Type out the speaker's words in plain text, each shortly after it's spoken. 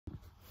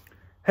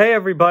Hey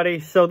everybody,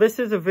 so this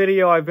is a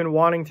video I've been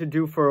wanting to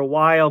do for a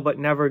while but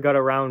never got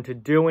around to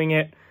doing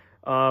it.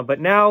 But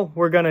now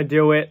we're going to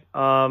do it.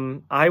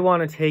 I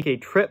want to take a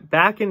trip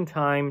back in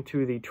time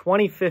to the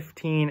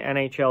 2015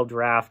 NHL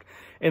draft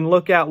and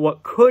look at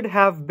what could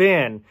have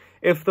been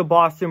if the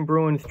Boston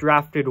Bruins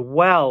drafted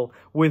well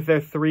with their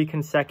 3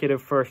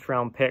 consecutive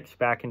first-round picks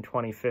back in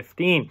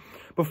 2015.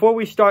 Before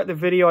we start the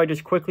video, I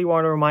just quickly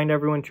want to remind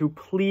everyone to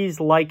please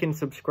like and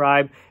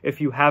subscribe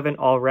if you haven't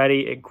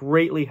already. It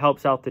greatly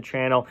helps out the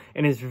channel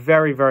and is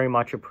very, very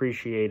much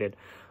appreciated.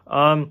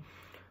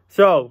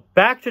 So,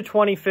 back to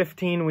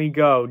 2015 we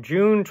go.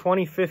 June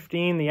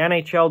 2015, the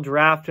NHL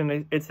draft,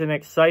 and it's an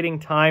exciting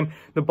time.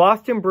 The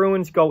Boston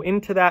Bruins go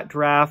into that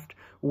draft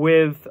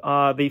with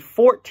the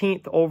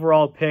 14th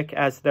overall pick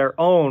as their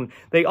own.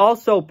 They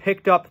also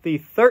picked up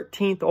the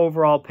 13th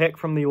overall pick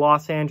from the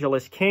Los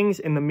Angeles Kings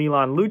in the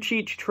Milan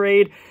Lucic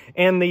trade,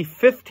 and the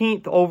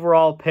 15th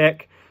overall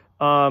pick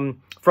from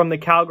the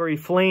Calgary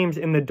Flames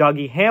in the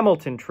Dougie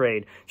Hamilton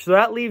trade. So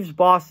that leaves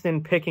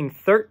Boston picking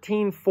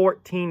 13,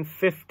 14,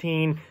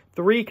 15,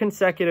 3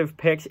 consecutive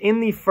picks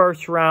in the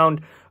first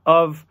round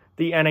of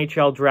the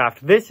NHL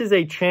draft. This is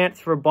a chance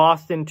for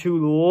Boston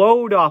to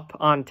load up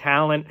on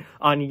talent,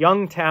 on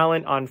young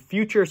talent, on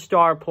future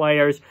star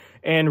players,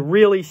 and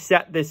really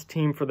set this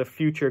team for the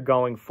future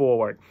going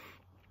forward.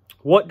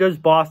 What does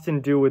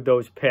Boston do with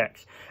those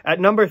picks? At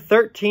number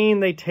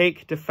 13, they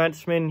take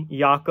defenseman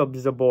Jakub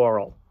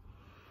Zboril.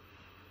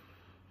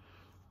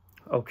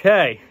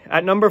 Okay,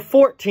 at number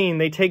 14,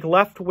 they take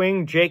left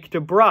wing Jake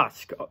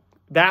DeBrusk.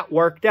 That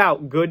worked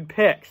out. Good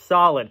pick.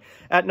 Solid.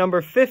 At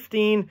number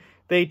 15,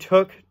 they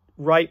took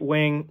right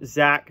wing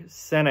Zach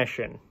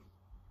Senyshyn.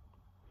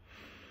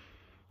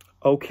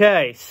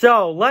 Okay,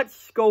 so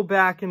let's go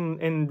back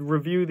and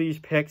review these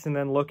picks and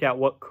then look at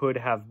what could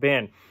have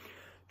been.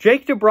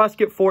 Jake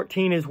DeBrusk at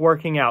 14 is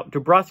working out.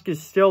 DeBrusk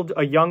is still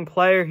a young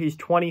player. He's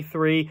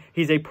 23.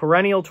 He's a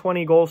perennial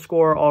 20-goal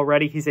scorer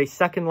already. He's a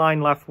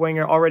second-line left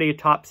winger, already a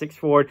top 6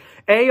 forward.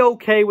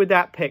 A-okay with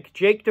that pick.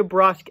 Jake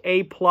DeBrusk,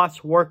 A+,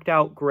 worked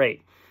out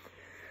great.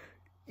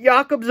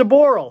 Jakub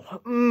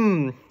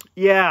Zboril.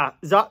 Yeah,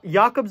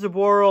 Jakub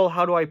Zboril,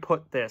 how do I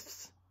put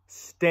this?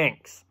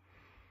 Stinks.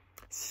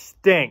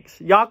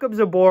 Jakub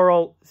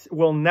Zboril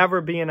will never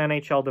be an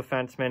NHL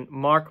defenseman.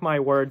 Mark my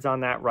words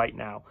on that right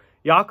now.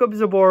 Jakub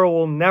Zboril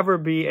will never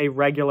be a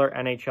regular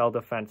NHL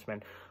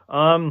defenseman.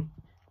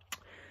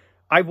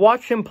 I've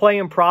watched him play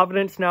in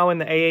Providence now in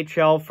the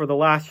AHL for the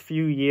last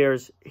few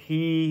years.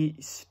 He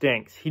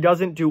stinks. He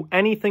doesn't do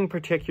anything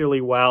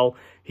particularly well.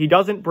 He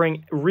doesn't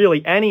bring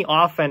really any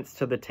offense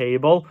to the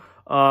table.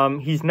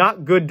 He's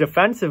not good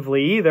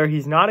defensively either.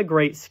 He's not a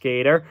great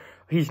skater.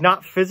 He's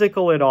not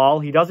physical at all.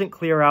 He doesn't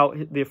clear out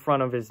the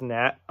front of his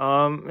net.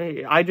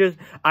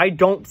 I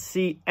don't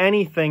see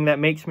anything that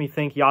makes me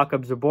think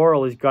Jakub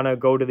Zboril is going to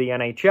go to the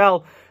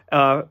NHL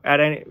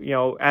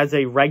as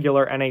a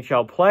regular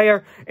NHL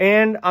player.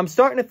 And I'm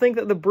starting to think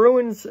that the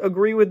Bruins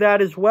agree with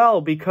that as well,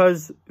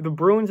 because the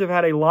Bruins have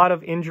had a lot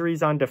of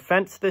injuries on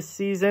defense this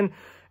season.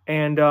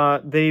 And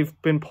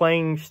they've been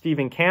playing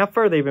Steven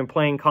Kampfer. They've been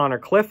playing Connor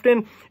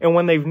Clifton. And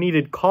when they've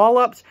needed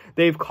call-ups,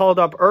 they've called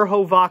up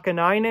Urho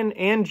Vakanainen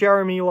and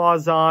Jeremy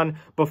Lauzon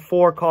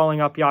before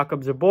calling up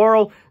Jakub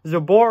Zboril.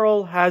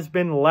 Zboril has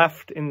been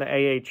left in the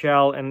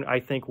AHL, and I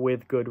think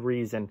with good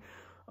reason.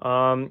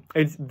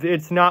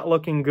 It's not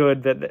looking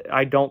good. That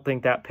I don't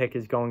think that pick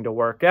is going to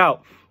work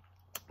out.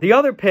 The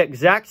other pick,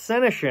 Zach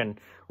Senyshyn,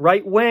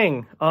 right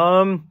wing.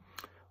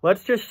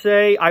 Let's just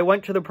say I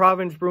went to the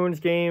Providence Bruins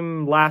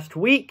game last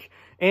week,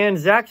 and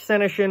Zach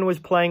Senyshyn was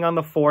playing on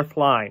the 4th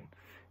line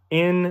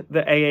in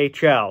the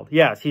AHL.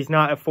 Yes, he's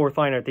not a 4th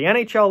liner at the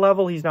NHL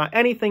level. He's not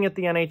anything at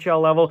the NHL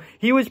level.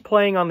 He was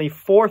playing on the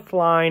 4th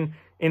line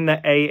in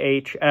the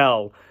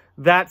AHL.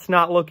 That's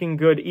not looking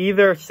good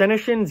either.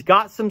 Senyshyn's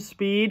got some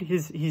speed.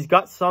 He's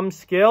got some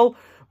skill,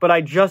 but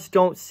I just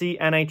don't see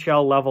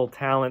NHL level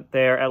talent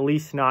there, at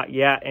least not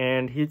yet.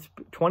 And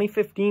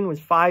 2015 was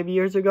 5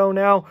 years ago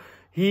now.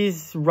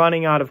 He's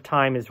running out of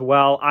time as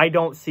well. I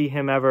don't see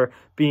him ever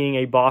being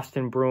a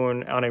Boston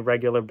Bruin on a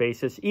regular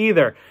basis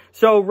either.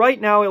 So right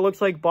now it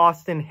looks like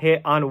Boston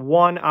hit on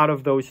 1 out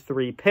of those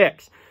 3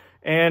 picks.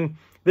 And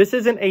this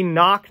isn't a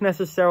knock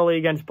necessarily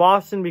against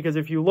Boston, because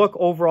if you look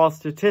overall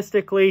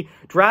statistically,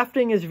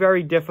 drafting is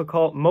very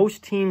difficult.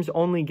 Most teams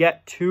only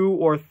get 2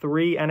 or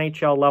 3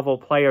 NHL level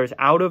players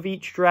out of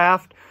each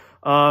draft.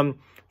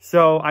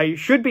 So I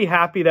should be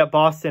happy that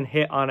Boston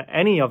hit on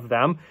any of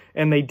them,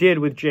 and they did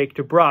with Jake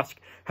DeBrusk.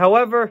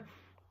 However,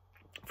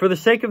 for the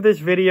sake of this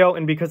video,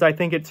 and because I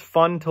think it's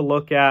fun to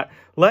look at,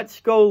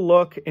 let's go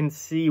look and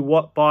see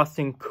what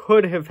Boston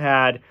could have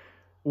had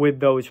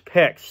with those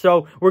picks.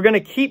 So we're going to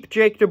keep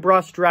Jake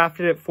DeBrusk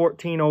drafted at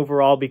 14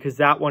 overall because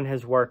that one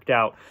has worked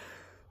out.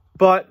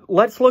 But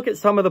let's look at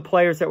some of the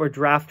players that were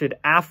drafted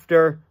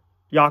after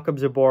Jakub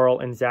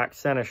Zboril and Zach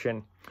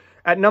Senyshyn.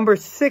 At number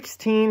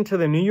 16 to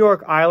the New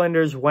York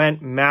Islanders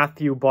went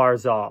Matthew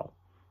Barzal.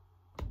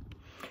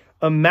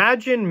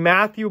 Imagine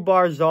Matthew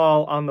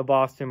Barzal on the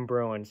Boston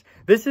Bruins.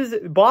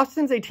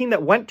 Boston's a team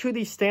that went to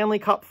the Stanley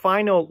Cup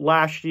final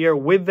last year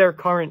with their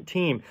current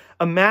team.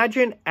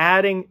 Imagine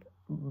adding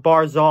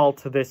Barzal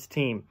to this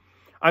team.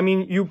 I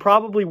mean, you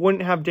probably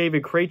wouldn't have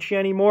David Krejci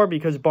anymore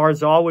because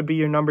Barzal would be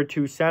your number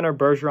 2 center.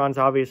 Bergeron's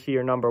obviously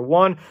your number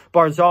 1.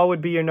 Barzal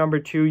would be your number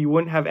 2. You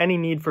wouldn't have any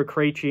need for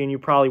Krejci, and you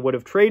probably would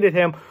have traded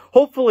him,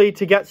 hopefully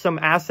to get some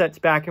assets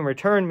back in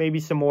return, maybe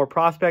some more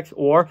prospects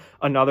or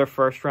another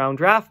first-round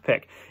draft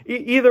pick.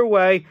 Either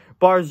way,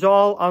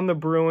 Barzal on the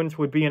Bruins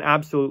would be an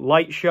absolute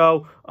light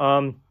show.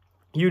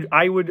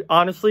 I would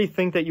honestly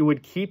think that you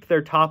would keep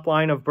their top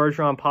line of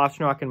Bergeron,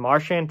 Pastrnak, and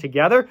Marchand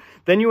together.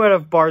 Then you would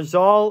have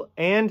Barzal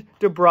and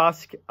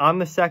DeBrusk on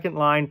the second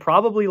line,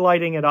 probably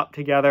lighting it up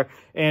together.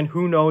 And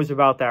who knows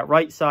about that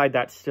right side?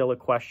 That's still a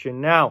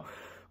question now.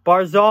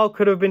 Barzal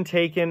could have been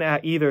taken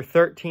at either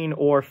 13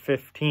 or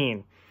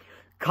 15.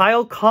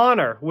 Kyle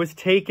Connor was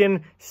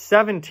taken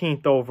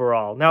 17th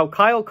overall. Now,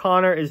 Kyle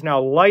Connor is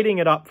now lighting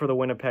it up for the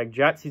Winnipeg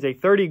Jets. He's a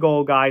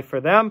 30-goal guy for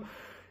them.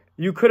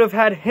 You could have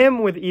had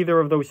him with either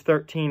of those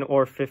 13th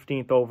or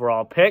 15th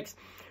overall picks.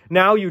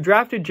 Now, you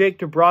drafted Jake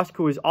DeBrusk,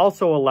 who is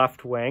also a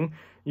left wing.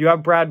 You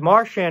have Brad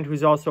Marchand,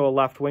 who's also a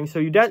left wing. So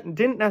you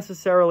didn't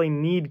necessarily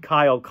need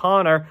Kyle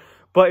Connor.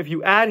 But if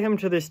you add him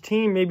to this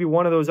team, maybe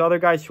one of those other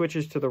guys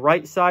switches to the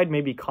right side.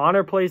 Maybe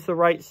Connor plays the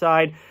right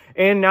side.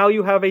 And now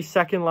you have a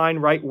second-line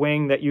right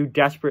wing that you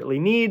desperately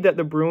need, that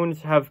the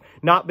Bruins have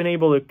not been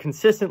able to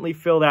consistently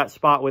fill that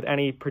spot with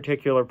any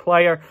particular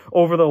player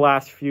over the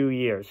last few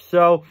years.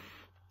 So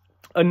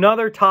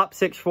another top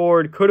 6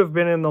 forward could have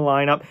been in the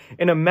lineup.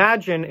 And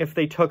imagine if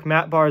they took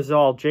Matt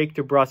Barzal, Jake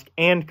DeBrusk,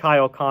 and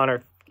Kyle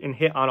Connor and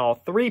hit on all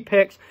 3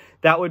 picks.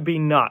 That would be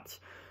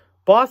nuts.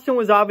 Boston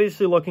was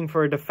obviously looking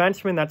for a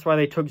defenseman. That's why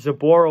they took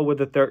Zboril with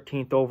the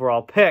 13th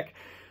overall pick.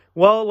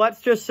 Well,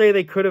 let's just say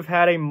they could have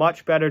had a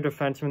much better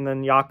defenseman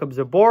than Jakub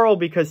Zboril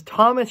because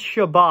Thomas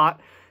Chabot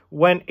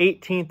went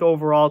 18th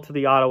overall to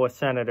the Ottawa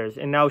Senators.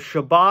 And now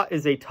Chabot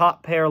is a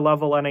top pair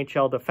level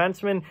NHL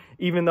defenseman,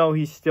 even though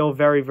he's still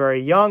very,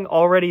 very young.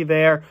 Already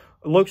there,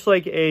 looks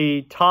like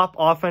a top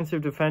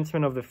offensive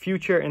defenseman of the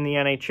future in the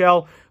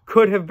NHL.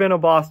 Could have been a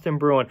Boston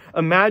Bruin.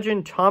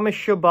 Imagine Thomas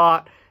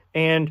Chabot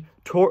and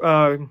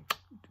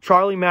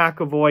Charlie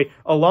McAvoy,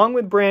 along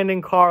with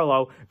Brandon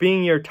Carlo,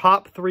 being your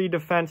top 3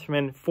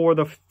 defensemen for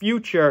the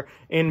future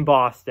in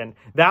Boston.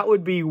 That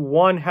would be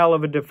one hell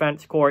of a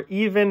defense core,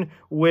 even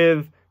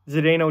with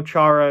Zdeno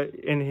Chara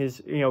in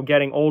his,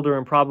 getting older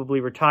and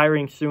probably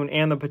retiring soon,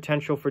 and the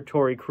potential for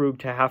Torrey Krug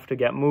to have to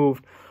get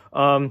moved.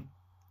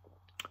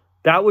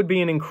 That would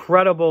be an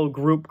incredible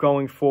group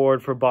going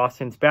forward for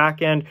Boston's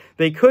back end.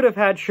 They could have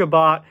had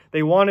Chabot.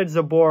 They wanted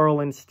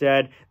Zboril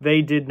instead.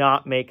 They did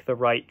not make the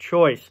right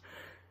choice.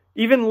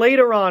 Even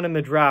later on in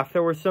the draft,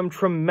 there were some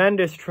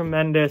tremendous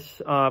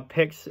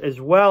picks, as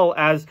well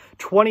as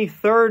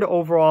 23rd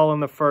overall in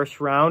the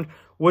first round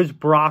was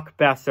Brock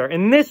Besser.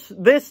 And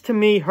this to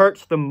me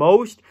hurts the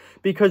most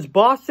because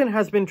Boston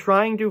has been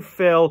trying to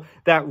fill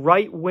that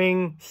right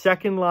wing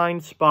second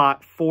line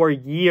spot for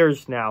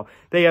years now.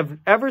 They have,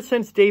 ever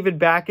since David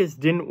Backes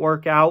didn't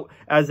work out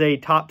as a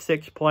top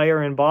 6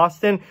 player in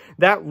Boston,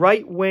 that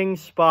right wing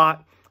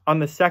spot on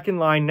the second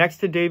line next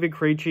to David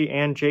Krejci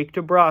and Jake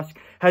DeBrusk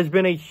has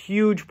been a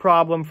huge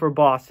problem for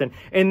Boston.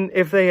 And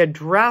if they had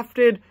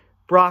drafted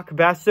Brock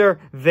Besser,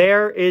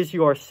 there is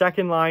your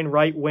second line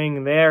right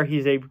wing there.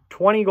 He's a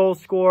 20-goal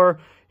scorer.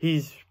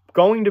 He's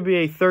going to be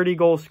a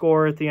 30-goal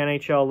scorer at the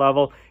NHL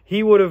level.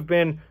 He would have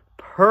been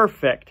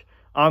perfect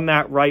on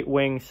that right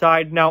wing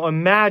side. Now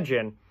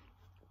imagine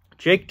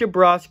Jake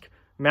DeBrusk,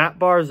 Matt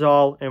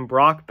Barzal, and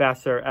Brock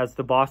Besser as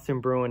the Boston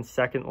Bruins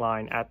second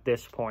line at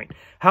this point.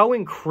 How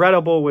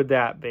incredible would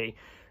that be?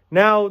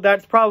 Now,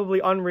 that's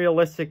probably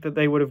unrealistic that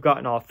they would have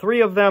gotten all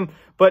 3 of them,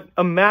 but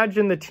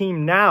imagine the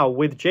team now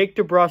with Jake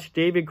DeBrusk,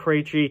 David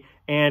Krejci,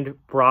 and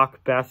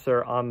Brock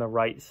Besser on the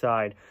right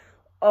side.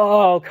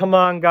 Oh, come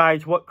on,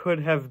 guys. What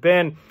could have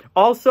been?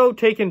 Also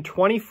taken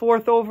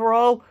 24th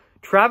overall,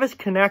 Travis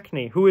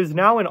Konechny, who is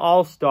now an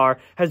all-star,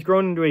 has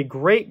grown into a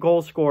great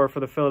goal scorer for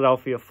the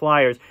Philadelphia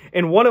Flyers,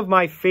 and one of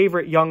my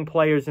favorite young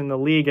players in the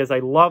league, as I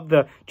love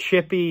the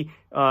chippy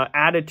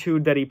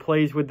attitude that he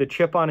plays with, the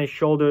chip on his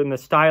shoulder and the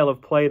style of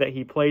play that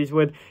he plays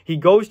with. He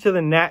goes to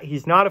the net,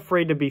 he's not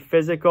afraid to be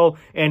physical,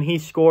 and he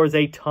scores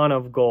a ton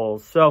of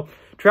goals. So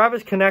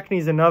Travis Konechny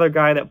is another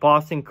guy that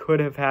Boston could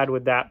have had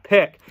with that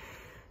pick.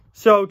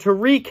 So to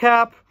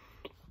recap,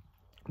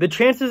 the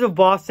chances of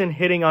Boston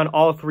hitting on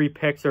all 3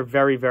 picks are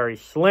very, very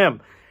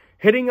slim.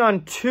 Hitting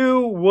on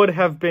 2 would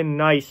have been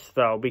nice,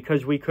 though,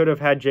 because we could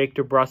have had Jake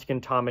DeBrusk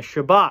and Thomas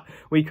Chabot.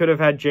 We could have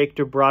had Jake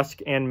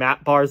DeBrusk and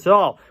Matt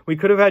Barzal. We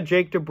could have had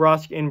Jake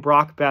DeBrusk and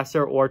Brock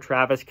Besser or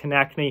Travis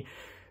Konechny.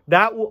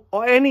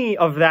 Any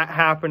of that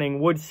happening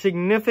would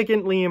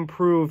significantly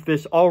improve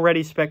this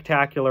already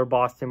spectacular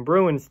Boston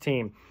Bruins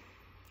team.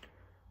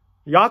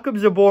 Jakub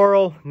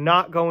Zboril,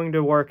 not going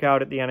to work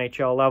out at the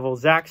NHL level.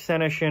 Zach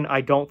Senyshyn, I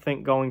don't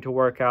think going to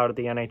work out at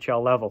the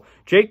NHL level.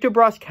 Jake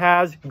DeBrusk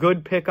has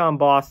good pick on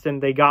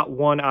Boston. They got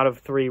 1 out of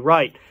 3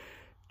 right.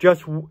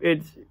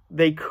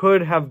 they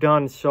could have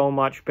done so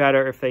much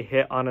better if they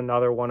hit on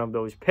another one of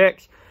those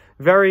picks.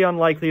 Very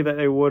unlikely that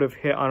they would have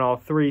hit on all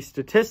three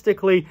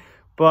statistically,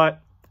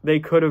 but they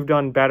could have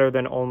done better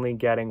than only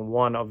getting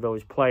one of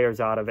those players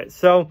out of it.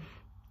 So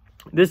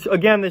this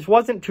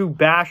wasn't to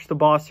bash the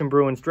Boston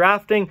Bruins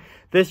drafting.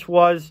 This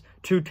was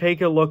to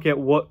take a look at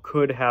what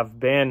could have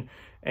been.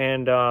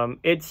 And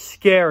it's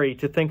scary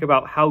to think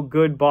about how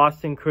good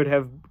Boston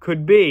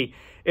could be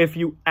if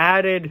you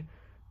added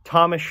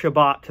Thomas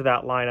Chabot to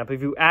that lineup,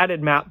 if you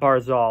added Matt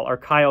Barzal or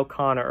Kyle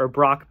Connor or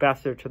Brock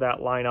Besser to that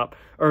lineup,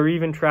 or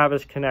even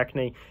Travis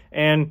Konechny.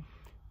 And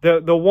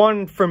the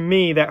one for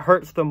me that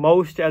hurts the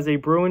most as a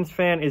Bruins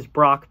fan is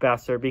Brock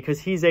Besser,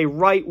 because he's a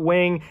right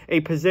wing,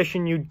 a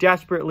position you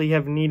desperately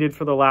have needed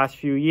for the last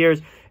few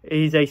years.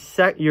 He's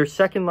your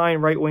second line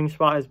right wing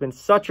spot has been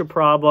such a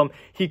problem.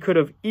 He could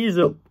have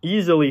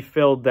easily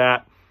filled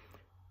that,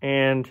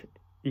 and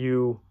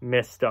you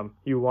missed him.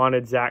 You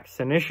wanted Zach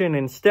Senyshyn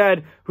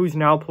instead, who's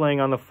now playing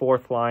on the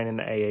fourth line in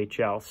the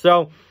AHL.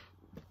 So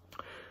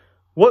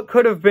what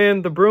could have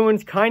been? The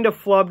Bruins kind of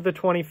flubbed the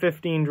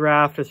 2015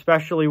 draft,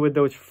 especially with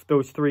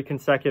those three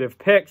consecutive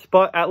picks,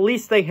 but at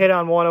least they hit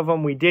on one of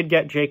them. We did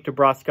get Jake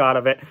DeBrusk out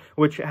of it,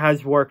 which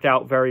has worked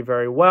out very,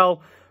 very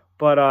well.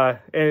 But,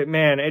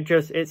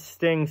 it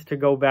stings to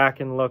go back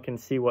and look and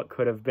see what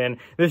could have been.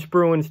 This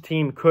Bruins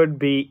team could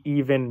be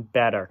even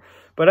better.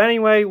 But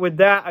anyway, with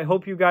that, I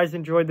hope you guys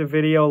enjoyed the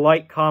video.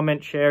 Like,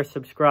 comment, share,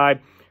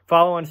 subscribe,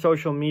 follow on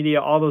social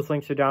media. All those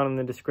links are down in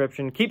the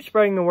description. Keep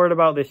spreading the word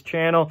about this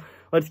channel.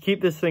 Let's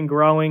keep this thing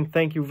growing.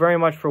 Thank you very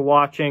much for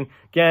watching.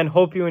 Again,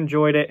 hope you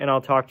enjoyed it, and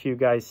I'll talk to you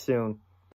guys soon.